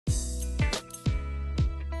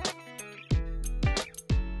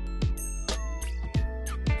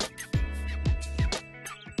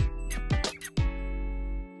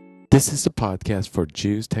This is a podcast for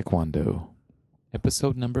Jews Taekwondo.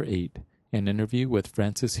 Episode number 8, an interview with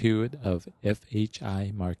Frances Hewitt of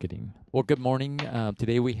HGI Marketing. Well, good morning.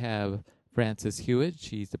 Today we have Frances Hewitt.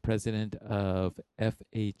 She's the president of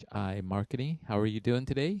HGI Marketing. How are you doing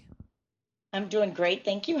today? I'm doing great.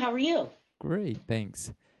 Thank you. How are you? Great,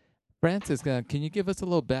 thanks. Frances, can you give us a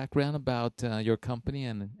little background about your company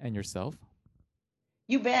and yourself?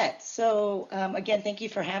 You bet. So, again, thank you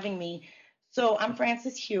for having me. So, I'm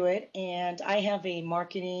Frances Hewitt, and I have a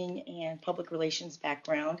marketing and public relations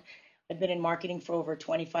background. I've been in marketing for over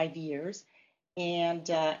 25 years, and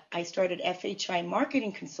I started FHI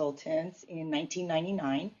Marketing Consultants in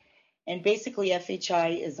 1999. And basically,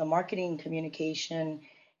 FHI is a marketing, communication,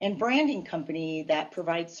 and branding company that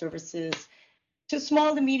provides services to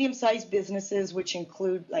small to medium-sized businesses, which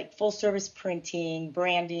include like full-service printing,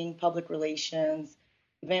 branding, public relations,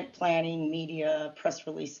 event planning, media, press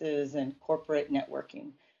releases, and corporate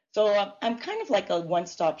networking. So I'm kind of like a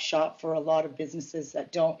one-stop shop for a lot of businesses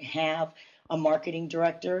that don't have a marketing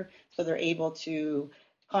director, so they're able to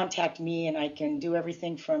contact me and I can do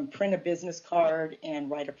everything from print a business card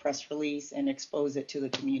and write a press release and expose it to the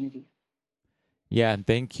community. Yeah, and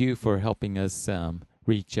thank you for helping us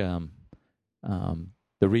reach the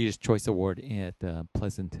Reader's Choice Award at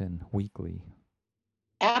Pleasanton Weekly.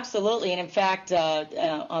 Absolutely. And in fact,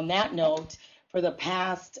 on that note, for the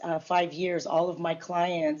past 5 years, all of my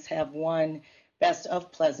clients have won Best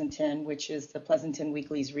of Pleasanton, which is the Pleasanton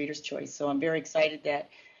Weekly's Reader's Choice. So I'm very excited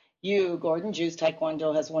that you, Gordon Jews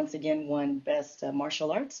Taekwondo, has once again won Best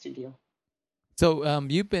Martial Arts Studio. So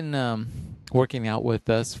you've been working out with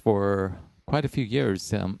us for quite a few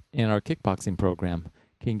years in our kickboxing program.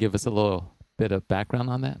 Can you give us a little bit of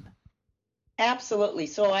background on that? Absolutely.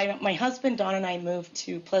 So my husband, Don, and I moved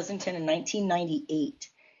to Pleasanton in 1998.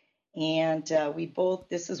 And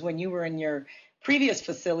this is when you were in your previous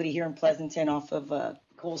facility here in Pleasanton off of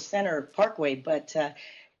Cole Center Parkway, but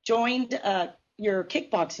joined your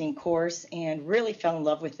kickboxing course and really fell in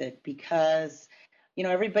love with it because, you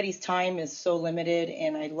know, everybody's time is so limited.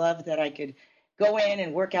 And I love that I could go in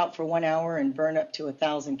and work out for 1 hour and burn up to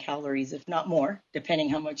 1,000 calories, if not more, depending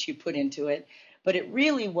how much you put into it. But it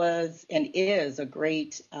really was and is a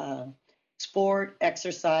great sport,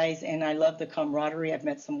 exercise, and I love the camaraderie. I've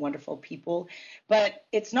met some wonderful people. But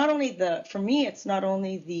for me, it's not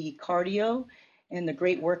only the cardio and the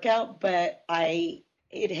great workout, but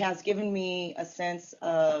it has given me a sense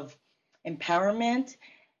of empowerment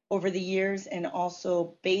over the years and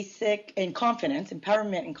also basic and confidence,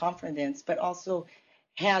 empowerment and confidence, but also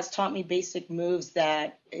has taught me basic moves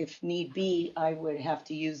that, if need be, I would have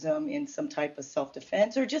to use them in some type of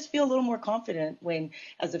self-defense or just feel a little more confident when,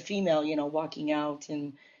 as a female, you know, walking out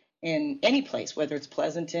in any place, whether it's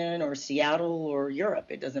Pleasanton or Seattle or Europe,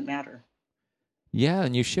 it doesn't matter. Yeah,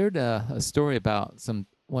 and you shared a story about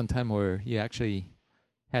one time where you actually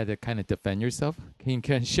had to kind of defend yourself. Can you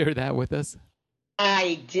kind of share that with us?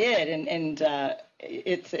 I did, and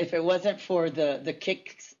it's if it wasn't for the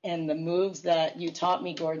kicks and the moves that you taught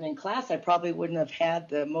me, Gordon, in class, I probably wouldn't have had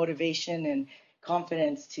the motivation and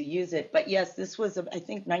confidence to use it. But yes, this was I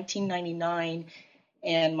think 1999,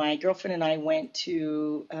 and my girlfriend and I went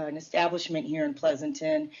to an establishment here in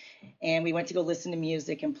Pleasanton, and we went to go listen to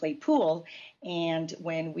music and play pool. And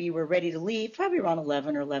when we were ready to leave, probably around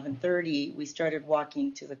 11 or 11:30, we started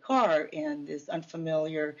walking to the car, and this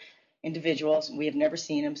unfamiliar individuals, we have never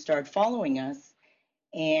seen him, started following us.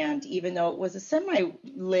 And even though it was a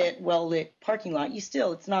semi-lit, well-lit parking lot,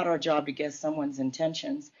 it's not our job to guess someone's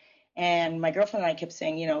intentions. And my girlfriend and I kept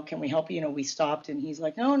saying, you know, can we help you? You know, we stopped, and he's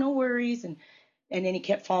like, no, no worries. And then he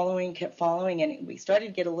kept following, and we started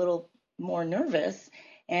to get a little more nervous.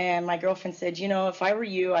 And my girlfriend said, you know, if I were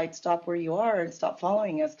you, I'd stop where you are and stop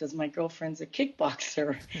following us because my girlfriend's a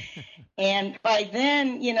kickboxer. And by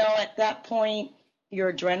then, you know, at that point,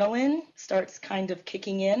 your adrenaline starts kind of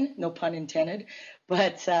kicking in, no pun intended.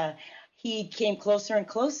 But he came closer and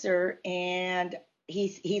closer, and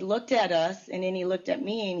he looked at us, and then he looked at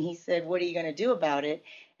me, and he said, what are you going to do about it?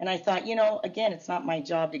 And I thought, you know, again, it's not my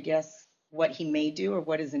job to guess what he may do or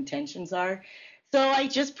what his intentions are. So I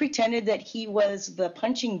just pretended that he was the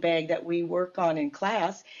punching bag that we work on in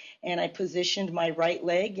class, and I positioned my right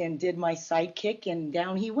leg and did my side kick, and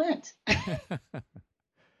down he went.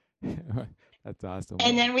 That's awesome.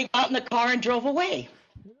 And then we got in the car and drove away.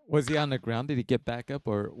 Was he on the ground? Did he get back up,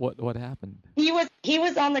 or what happened? He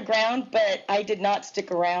was on the ground, but I did not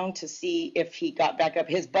stick around to see if he got back up.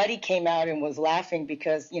 His buddy came out and was laughing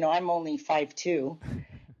because, you know, I'm only 5'2",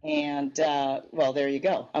 and well, there you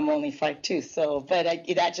go. I'm only 5'2". So, but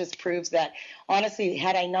that just proves that honestly,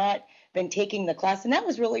 had I not been taking the class, and that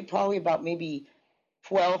was really probably about maybe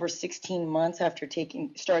 12 or 16 months after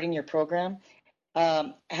starting your program.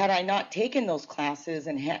 Had I not taken those classes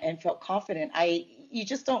and felt confident, you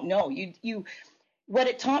just don't know. What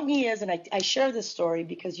it taught me is, and I share this story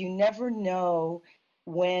because you never know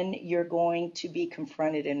when you're going to be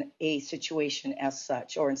confronted in a situation as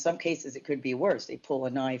such, or in some cases it could be worse. They pull a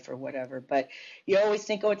knife or whatever, but you always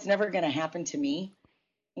think, oh, it's never going to happen to me.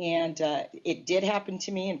 And it did happen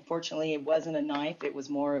to me. And fortunately, it wasn't a knife. It was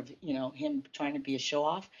more of, him trying to be a show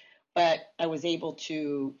off. But I was able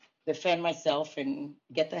to defend myself and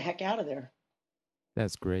get the heck out of there.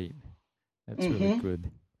 That's great. That's really good.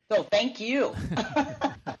 So thank you.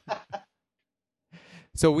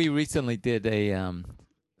 So we recently did a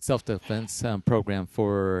self-defense program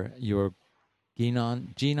for your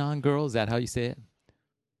GNON girls. Is that how you say it?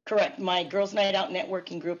 Correct. My Girls Night Out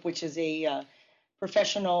networking group, which is a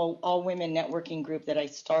professional all-women networking group that I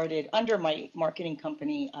started under my marketing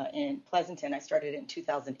company in Pleasanton. I started in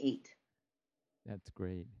 2008. That's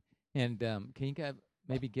great. And can you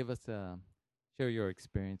maybe give us share your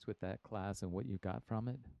experience with that class and what you got from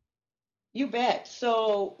it? You bet.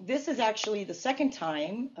 So this is actually the second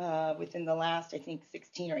time within the last, I think,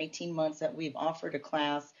 16 or 18 months that we've offered a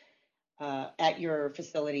class at your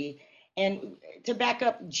facility. And to back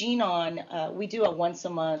up GNON, we do a once a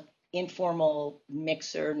month informal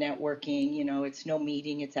mixer networking. It's no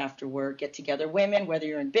meeting, it's after work, get together. Women, whether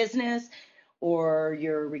you're in business or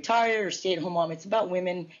you're retired or stay at home mom, it's about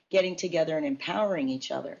women getting together and empowering each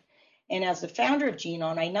other. And as the founder of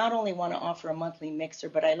GNON, I not only want to offer a monthly mixer,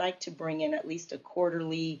 but I like to bring in at least a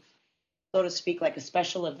quarterly, so to speak, like a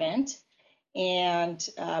special event. And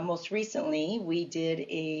most recently, we did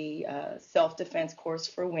a self-defense course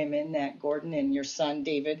for women that Gordon and your son,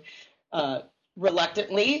 David,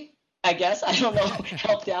 reluctantly, I guess, I don't know,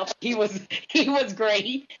 helped out. He was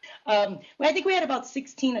great. I think we had about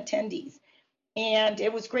 16 attendees. And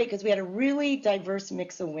it was great because we had a really diverse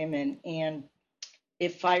mix of women. And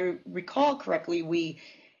if I recall correctly,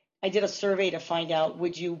 I did a survey to find out,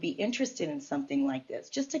 would you be interested in something like this,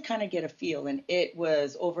 just to kind of get a feel. And it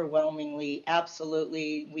was overwhelmingly,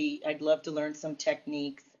 absolutely, I'd love to learn some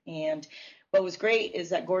techniques. And what was great is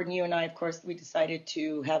that Gordon, you and I, of course, we decided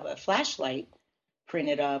to have a flashlight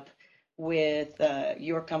printed up with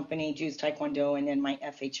your company, Jews Taekwondo, and then my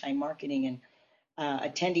FHI Marketing. And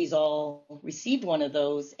attendees all received one of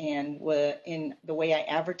those. And in the way I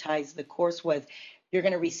advertised the course was, you're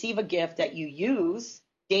going to receive a gift that you use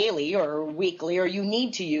daily or weekly, or you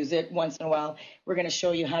need to use it once in a while. We're going to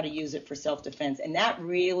show you how to use it for self-defense. And that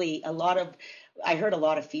really, I heard a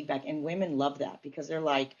lot of feedback, and women love that because they're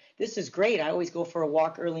like, this is great. I always go for a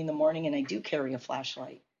walk early in the morning and I do carry a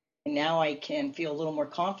flashlight. And now I can feel a little more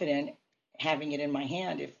confident having it in my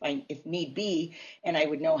hand if need be, and I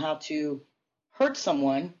would know how to hurt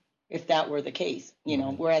someone if that were the case,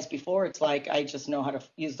 Right. Whereas before it's like, I just know how to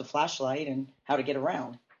use the flashlight and how to get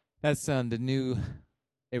around. That's the new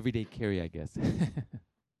everyday carry, I guess.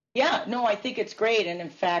 Yeah, no, I think it's great. And in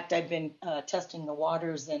fact, I've been testing the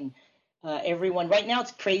waters, and everyone right now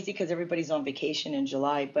it's crazy because everybody's on vacation in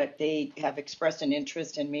July, but they have expressed an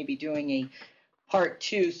interest in maybe doing a part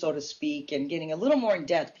 2, so to speak, and getting a little more in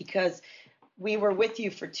depth, because we were with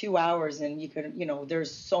you for 2 hours and you could,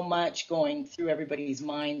 there's so much going through everybody's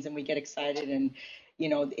minds and we get excited, and,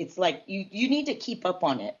 it's like you need to keep up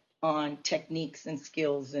on techniques and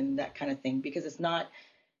skills and that kind of thing, because it's not,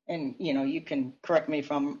 and, you can correct me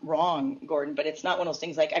if I'm wrong, Gordon, but it's not one of those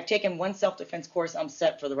things like, I've taken one self-defense course, I'm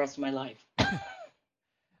set for the rest of my life.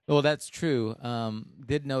 Well, that's true.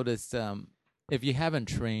 Did notice if you haven't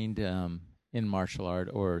trained in martial art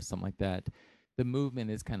or something like that, the movement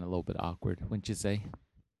is kind of a little bit awkward, wouldn't you say?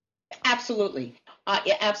 Absolutely.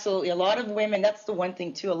 Yeah, absolutely. A lot of women, that's the one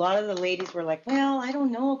thing too. A lot of the ladies were like, well, I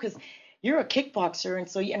don't know, because you're a kickboxer.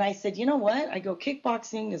 And I said, you know what? I go,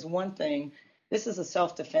 kickboxing is one thing. This is a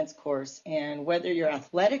self-defense course. And whether you're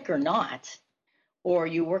athletic or not, or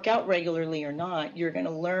you work out regularly or not, you're going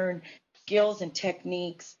to learn skills and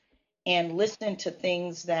techniques and listen to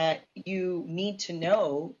things that you need to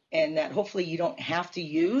know and that hopefully you don't have to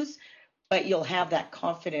use, but you'll have that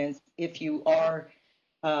confidence if you are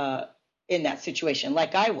in that situation,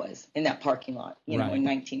 like I was in that parking lot, Right. in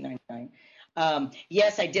 1999.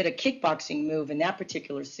 Yes, I did a kickboxing move in that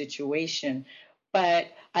particular situation, but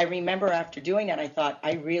I remember after doing that, I thought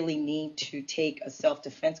I really need to take a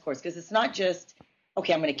self-defense course, because it's not just,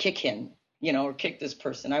 okay, I'm going to kick him, or kick this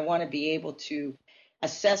person. I want to be able to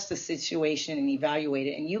assess the situation and evaluate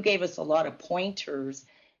it. And you gave us a lot of pointers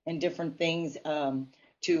and different things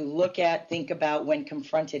to look at, think about when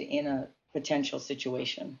confronted in a potential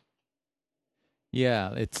situation.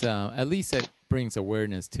 Yeah, it's at least brings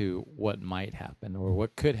awareness to what might happen or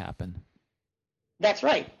what could happen. That's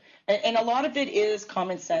right. And a lot of it is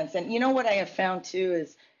common sense. And you know what I have found too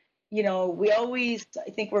is, we always,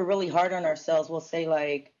 I think we're really hard on ourselves. We'll say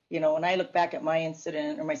like, when I look back at my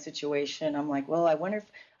incident or my situation, I'm like, well, I wonder if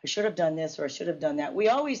I should have done this or I should have done that. We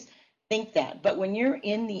always think that. But when you're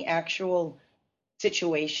in the actual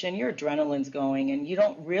situation, your adrenaline's going and you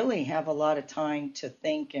don't really have a lot of time to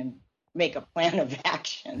think and make a plan of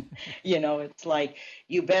action. It's like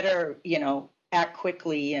you better, act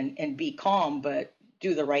quickly and be calm, but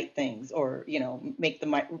do the right things or, make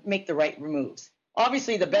the right moves.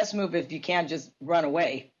 Obviously, the best move if you can just run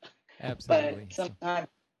away. Absolutely. But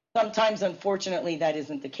sometimes, unfortunately, that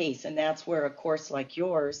isn't the case. And that's where a course like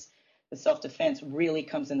yours, the self-defense, really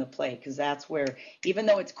comes into play, because that's where, even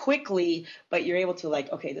though it's quickly, but you're able to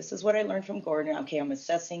like, okay, this is what I learned from Gordon. Okay, I'm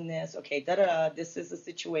assessing this. Okay, this is the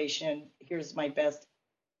situation. Here's my best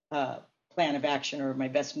plan of action or my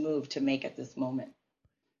best move to make at this moment.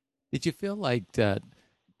 Did you feel like the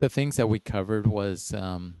things that we covered was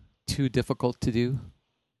too difficult to do?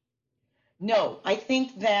 No, I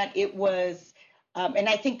think that it was, and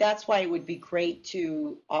I think that's why it would be great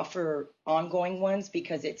to offer ongoing ones,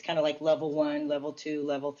 because it's kind of like level 1, level 2,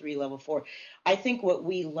 level 3, level 4. I think what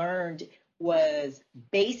we learned was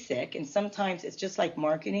basic, and sometimes it's just like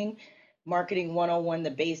marketing 101,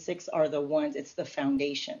 the basics are the ones, it's the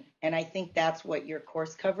foundation. And I think that's what your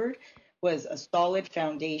course covered, was a solid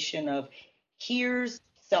foundation of here's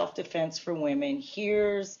self-defense for women,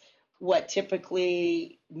 here's what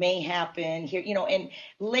typically may happen here, and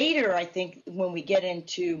later, I think when we get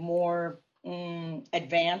into more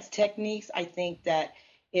advanced techniques, I think that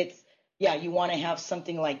you want to have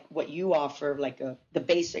something like what you offer, like the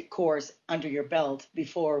basic course under your belt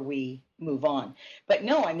before we move on. But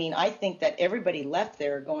no, I think that everybody left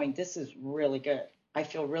there going, this is really good.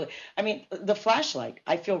 The flashlight,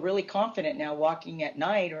 I feel really confident now walking at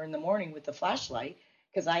night or in the morning with the flashlight,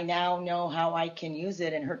 because I now know how I can use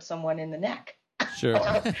it and hurt someone in the neck. Sure.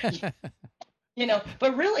 But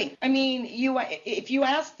really, if you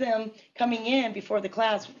ask them coming in before the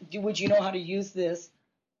class, would you know how to use this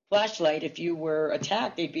flashlight if you were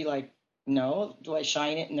attacked? They'd be like, no. Do I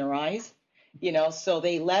shine it in their eyes? So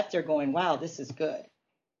they left there going, wow, this is good.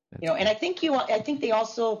 And I think they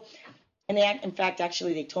also, and in fact,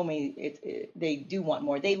 actually, they told me they do want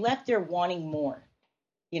more. They left there wanting more.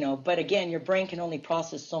 But again, your brain can only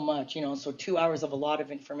process so much, so 2 hours of a lot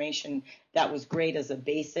of information, that was great as a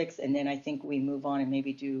basics. And then I think we move on and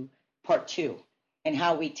maybe do part 2 and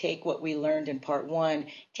how we take what we learned in part 1,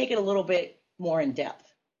 take it a little bit more in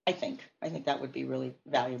depth. I think that would be really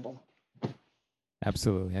valuable.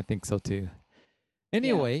 Absolutely. I think so too.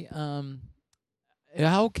 Anyway,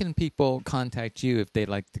 how can people contact you if they'd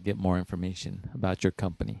like to get more information about your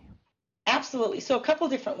company? Absolutely. So a couple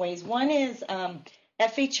different ways. One is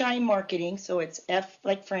FHI Marketing, so it's F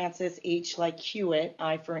like Frances, H like Hewitt,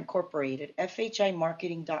 I for Incorporated.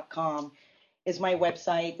 FHImarketing.com is my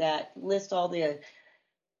website that lists all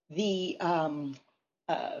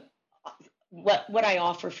what I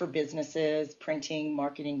offer for businesses, printing,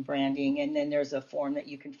 marketing, branding, and then there's a form that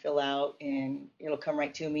you can fill out, and it'll come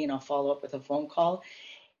right to me, and I'll follow up with a phone call.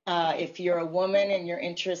 If you're a woman and you're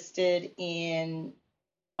interested in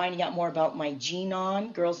finding out more about my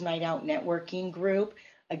GNON, Girls Night Out Networking Group.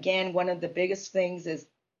 Again, one of the biggest things is,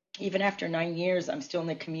 even after 9 years, I'm still in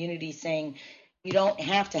the community saying you don't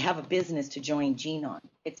have to have a business to join GNON.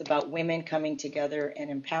 It's about women coming together and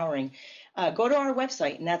empowering. Go to our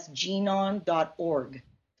website, and that's gnon.org.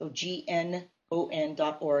 So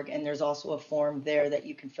GNON.org, and there's also a form there that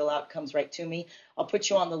you can fill out. It comes right to me. I'll put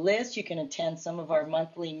you on the list. You can attend some of our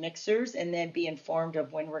monthly mixers and then be informed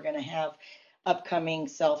of when we're going to have upcoming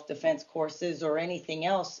self-defense courses or anything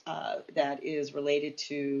else that is related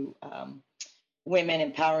to women,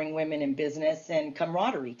 empowering women in business and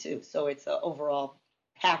camaraderie too. So it's an overall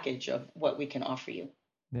package of what we can offer you.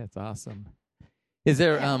 That's awesome. Is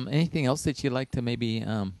there anything else that you'd like to maybe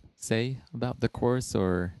say about the course,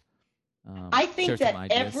 or I think that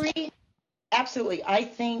absolutely. I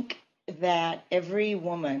think that every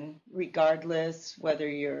woman, regardless whether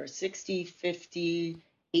you're 60, 50,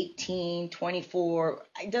 18, 24,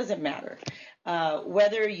 it doesn't matter.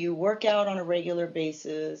 Whether you work out on a regular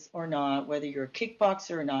basis or not, whether you're a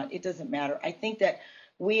kickboxer or not, it doesn't matter. I think that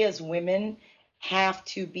we as women have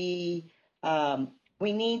to be,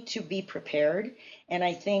 we need to be prepared. And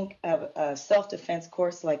I think a self-defense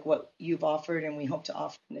course like what you've offered, and we hope to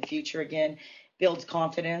offer in the future again, builds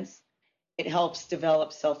confidence. It helps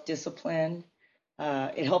develop self-discipline.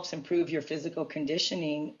 It helps improve your physical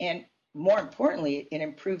conditioning. And more importantly, it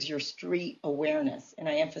improves your street awareness. And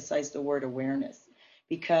I emphasize the word awareness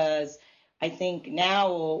because I think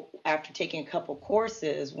now, after taking a couple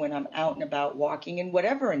courses, when I'm out and about walking in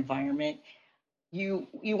whatever environment, you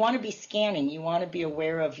want to be scanning. You want to be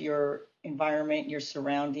aware of your environment, your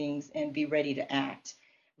surroundings, and be ready to act.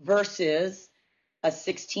 Versus a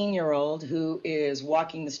 16-year-old who is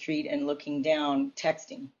walking the street and looking down,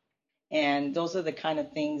 texting. And those are the kind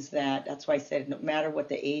of things that's why I said, no matter what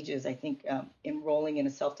the age is, I think enrolling in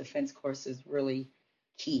a self-defense course is really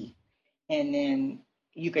key. And then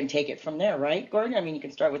you can take it from there, right, Gordon? I mean, you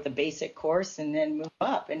can start with the basic course and then move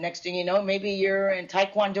up. And next thing you know, maybe you're in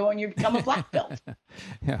Taekwondo and you become a black belt.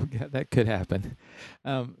 Yeah, that could happen.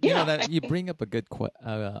 Yeah. That you bring up a good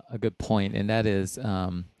point, and that is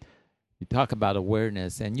you talk about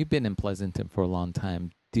awareness, and you've been in Pleasanton for a long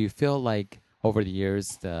time. Do you feel like over the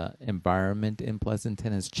years the environment in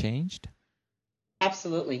Pleasanton has changed?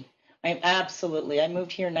 Absolutely. I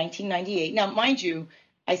moved here in 1998. Now, mind you,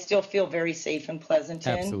 I still feel very safe in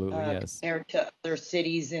Pleasanton Absolutely, yes. compared to other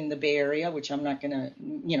cities in the Bay Area, which I'm not going to,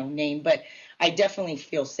 name, but I definitely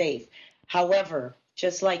feel safe. However,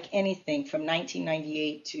 just like anything from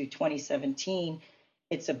 1998 to 2017,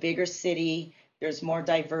 it's a bigger city. There's more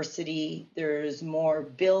diversity. There's more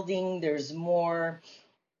building. There's more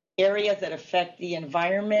areas that affect the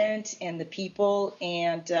environment and the people,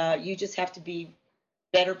 and you just have to be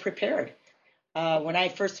better prepared. When I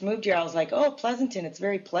first moved here, I was like, oh, Pleasanton, it's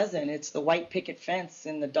very pleasant. It's the white picket fence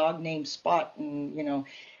and the dog named Spot. And,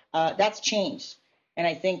 that's changed. And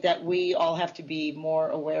I think that we all have to be more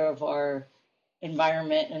aware of our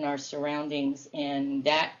environment and our surroundings. And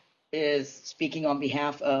that is speaking on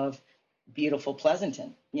behalf of beautiful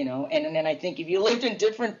Pleasanton, And then I think if you lived in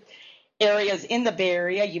different areas in the Bay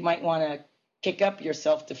Area, you might want to kick up your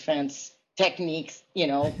self-defense techniques,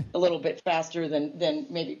 a little bit faster than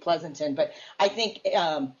maybe Pleasanton. But I think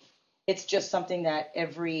it's just something that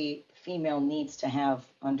every female needs to have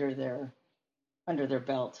under their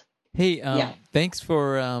belt. Hey, Yeah. thanks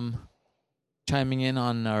for chiming in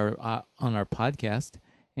on our podcast,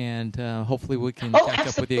 and hopefully we can Oh, catch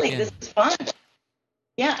up with you absolutely. again. This is fun.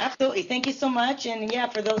 Yeah, absolutely. Thank you so much. And yeah,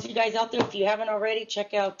 for those of you guys out there, if you haven't already,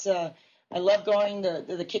 check out. I love going to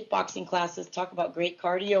the kickboxing classes. Talk about great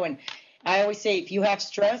cardio, and I always say, if you have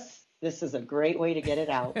stress, this is a great way to get it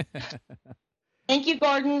out. Thank you,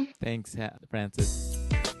 Gordon. Thanks, Francis.